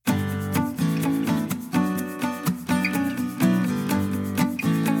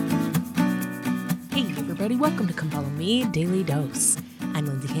everybody. Welcome to Come Follow Me Daily Dose. I'm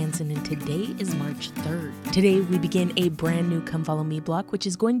Lindsay Hansen, and today is March 3rd. Today we begin a brand new Come Follow Me block, which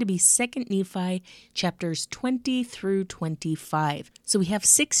is going to be 2 Nephi chapters 20 through 25. So we have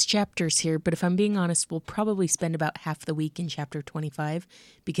 6 chapters here, but if I'm being honest, we'll probably spend about half the week in chapter 25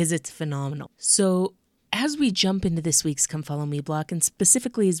 because it's phenomenal. So as we jump into this week's Come Follow Me block, and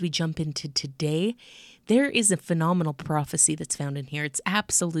specifically as we jump into today, there is a phenomenal prophecy that's found in here. It's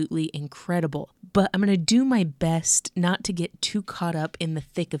absolutely incredible. But I'm going to do my best not to get too caught up in the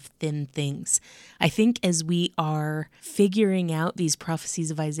thick of thin things. I think as we are figuring out these prophecies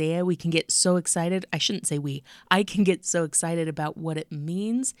of Isaiah, we can get so excited. I shouldn't say we. I can get so excited about what it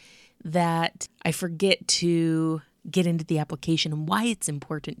means that I forget to get into the application and why it's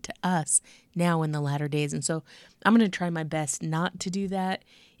important to us now in the latter days. And so I'm going to try my best not to do that.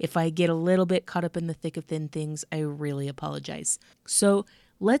 If I get a little bit caught up in the thick of thin things, I really apologize. So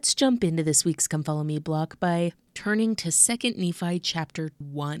let's jump into this week's Come Follow Me block by turning to 2 Nephi chapter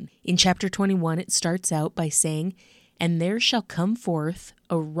 1. In chapter 21, it starts out by saying, "And there shall come forth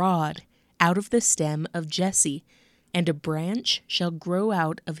a rod out of the stem of Jesse, and a branch shall grow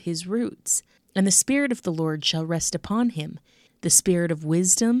out of his roots. And the Spirit of the Lord shall rest upon him, the Spirit of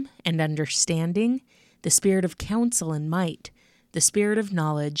wisdom and understanding, the Spirit of counsel and might, the Spirit of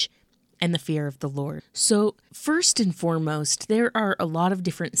knowledge, and the fear of the Lord." So first and foremost, there are a lot of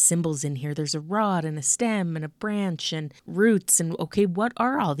different symbols in here. There's a rod and a stem and a branch and roots. And okay, what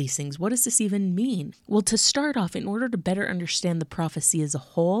are all these things? What does this even mean? Well, to start off, in order to better understand the prophecy as a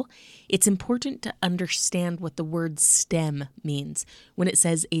whole, it's important to understand what the word stem means when it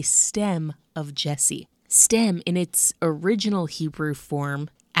says a stem of Jesse. Stem, in its original Hebrew form,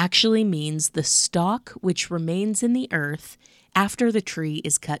 actually means the stalk which remains in the earth after the tree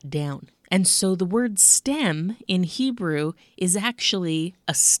is cut down. And so the word stem in Hebrew is actually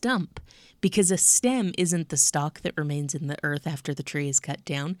a stump, because a stem isn't the stalk that remains in the earth after the tree is cut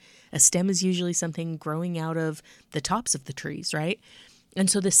down. A stem is usually something growing out of the tops of the trees, right? And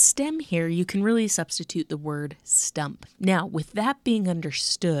so the stem here, you can really substitute the word stump. Now, with that being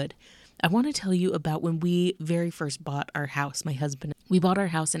understood, I want to tell you about when we very first bought our house, my husband. We bought our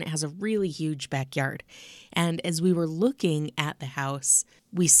house and it has a really huge backyard. And as we were looking at the house,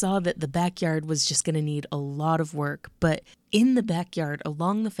 we saw that the backyard was just going to need a lot of work. But in the backyard,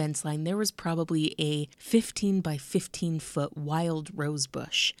 along the fence line, there was probably a 15 by 15 foot wild rose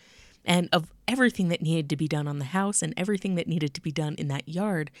bush. And of everything that needed to be done on the house and everything that needed to be done in that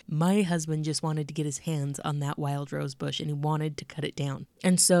yard, my husband just wanted to get his hands on that wild rose bush and he wanted to cut it down.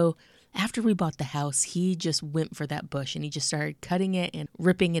 And so after we bought the house, he just went for that bush and he just started cutting it and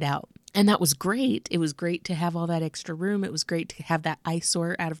ripping it out. And that was great. It was great to have all that extra room. It was great to have that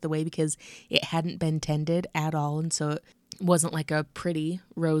eyesore out of the way because it hadn't been tended at all. And so it wasn't like a pretty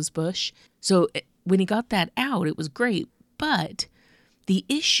rose bush. So when he got that out, it was great. But the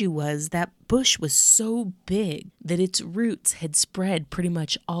issue was that bush was so big that its roots had spread pretty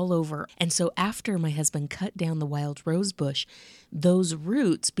much all over. And so after my husband cut down the wild rose bush, those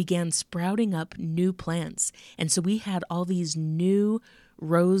roots began sprouting up new plants. And so we had all these new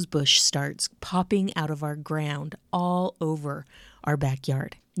rose bush starts popping out of our ground all over our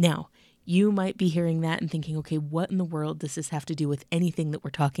backyard. Now, you might be hearing that and thinking, okay, what in the world does this have to do with anything that we're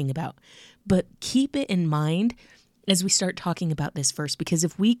talking about? But keep it in mind as we start talking about this first, because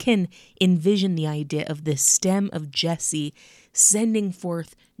if we can envision the idea of this stem of Jesse sending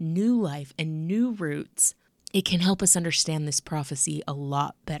forth new life and new roots, it can help us understand this prophecy a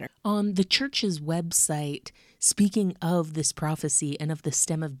lot better. On the church's website, speaking of this prophecy and of the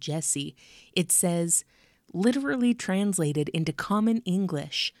stem of Jesse, it says, literally translated into common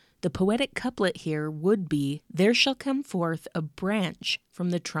English, the poetic couplet here would be, "There shall come forth a branch from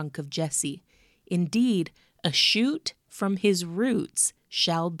the trunk of Jesse. Indeed, a shoot from his roots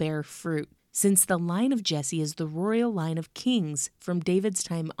shall bear fruit." Since the line of Jesse is the royal line of kings from David's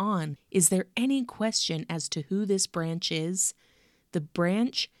time on, is there any question as to who this branch is? The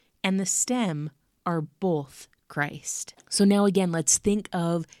branch and the stem are both Christ. So now again, let's think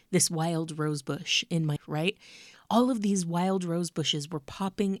of this wild rose bush in my, right? All of these wild rose bushes were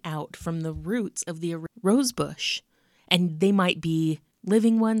popping out from the roots of the rose bush. And they might be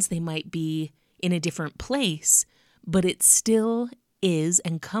living ones, they might be in a different place, but it still is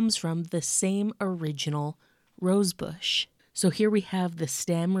and comes from the same original rose bush. So here we have the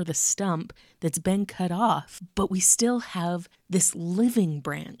stem or the stump that's been cut off, but we still have this living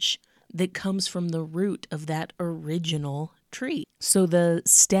branch that comes from the root of that original tree. So the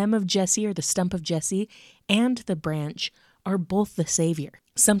stem of Jesse or the stump of Jesse and the branch are both the Savior.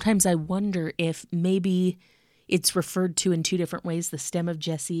 Sometimes I wonder if maybe It's referred to in two different ways. The stem of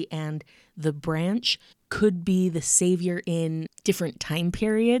Jesse and the branch could be the Savior in different time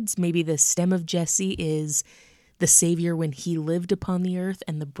periods. Maybe the stem of Jesse is the Savior when he lived upon the earth,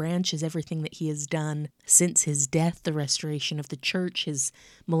 and the branch is everything that he has done since his death, the restoration of the church, his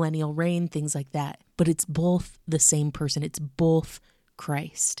millennial reign, things like that. But it's both the same person. It's both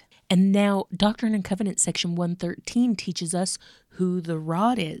Christ. And now Doctrine and Covenants section 113 teaches us who the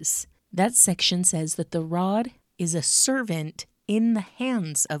rod is. That section says that the rod is a servant in the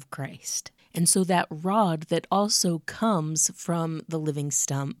hands of Christ. And so that rod that also comes from the living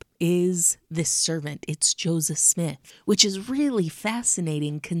stump is this servant. It's Joseph Smith, which is really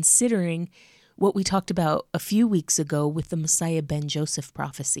fascinating considering what we talked about a few weeks ago with the Messiah ben Joseph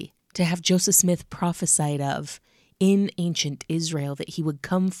prophecy. To have Joseph Smith prophesied of in ancient Israel, that he would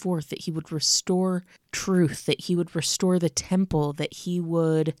come forth, that he would restore truth, that he would restore the temple, that he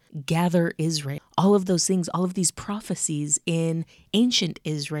would gather Israel. All of those things, all of these prophecies in ancient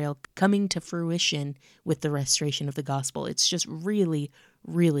Israel coming to fruition with the restoration of the gospel. It's just really,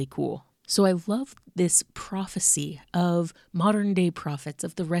 really cool. So I love this prophecy of modern day prophets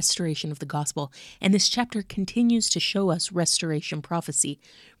of the restoration of the gospel. And this chapter continues to show us restoration prophecy.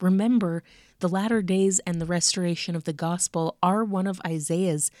 Remember, the latter days and the restoration of the gospel are one of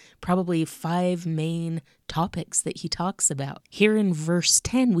Isaiah's probably 5 main topics that he talks about. Here in verse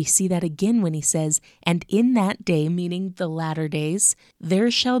 10, we see that again when he says, "And in that day," meaning the latter days, "there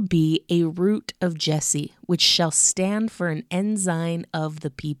shall be a root of Jesse, which shall stand for an ensign of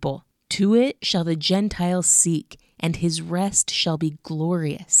the people. To it shall the Gentiles seek, and his rest shall be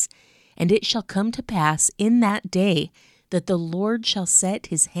glorious. And it shall come to pass in that day that the Lord shall set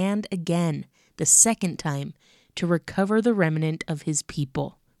his hand again, the second time, to recover the remnant of his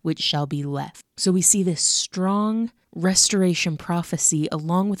people, which shall be left." So we see this strong restoration prophecy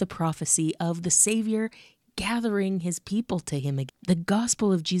along with a prophecy of the Savior gathering his people to him again. The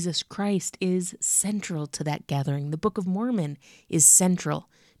gospel of Jesus Christ is central to that gathering. The Book of Mormon is central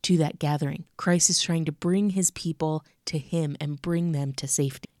to that gathering. Christ is trying to bring his people to him and bring them to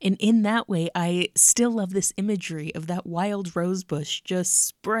safety. And in that way, I still love this imagery of that wild rose bush just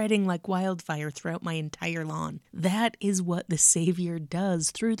spreading like wildfire throughout my entire lawn. That is what the Savior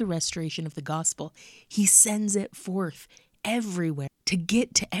does through the restoration of the gospel. He sends it forth everywhere to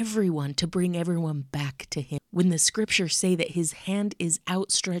get to everyone, to bring everyone back to him. When the scriptures say that his hand is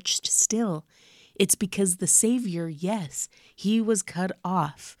outstretched still, it's because the Savior, yes, he was cut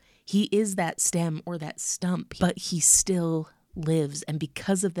off. He is that stem or that stump, but he still lives. And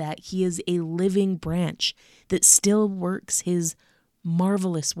because of that, he is a living branch that still works his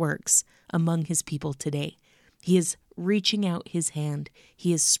marvelous works among his people today. He is reaching out his hand.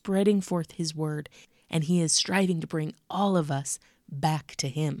 He is spreading forth his word, and he is striving to bring all of us back to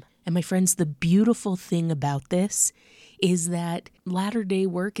him. And my friends, the beautiful thing about this is that latter-day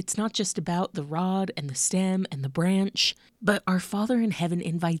work, it's not just about the rod and the stem and the branch, but our Father in heaven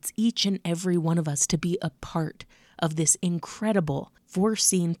invites each and every one of us to be a part of this incredible,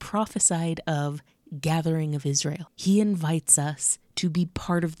 foreseen, prophesied of gathering of Israel. He invites us to be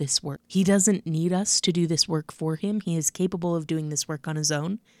part of this work. He doesn't need us to do this work for him. He is capable of doing this work on his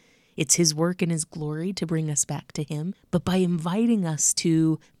own. It's his work and his glory to bring us back to him. But by inviting us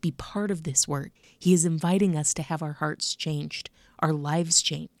to be part of this work, he is inviting us to have our hearts changed, our lives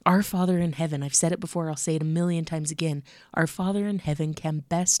changed. Our Father in heaven, I've said it before, I'll say it a million times again, our Father in heaven can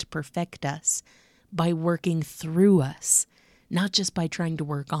best perfect us by working through us, not just by trying to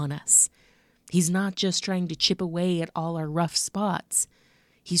work on us. He's not just trying to chip away at all our rough spots.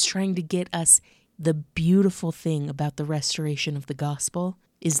 He's trying to get us. The beautiful thing about the restoration of the gospel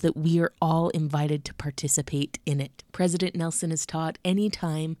is that we are all invited to participate in it. President Nelson has taught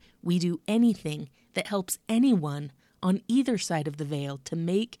anytime we do anything that helps anyone on either side of the veil to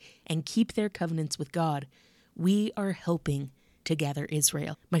make and keep their covenants with God, we are helping to gather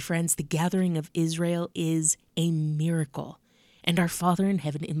Israel. My friends, the gathering of Israel is a miracle, and our Father in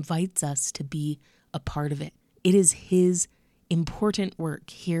heaven invites us to be a part of it. It is his important work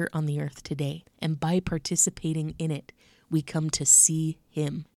here on the earth today, and by participating in it, we come to see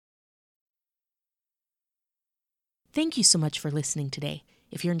him. Thank you so much for listening today.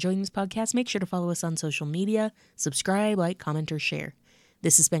 If you're enjoying this podcast, make sure to follow us on social media, subscribe, like, comment, or share.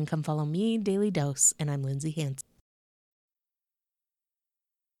 This has been Come Follow Me, Daily Dose, and I'm Lindsay Hanson.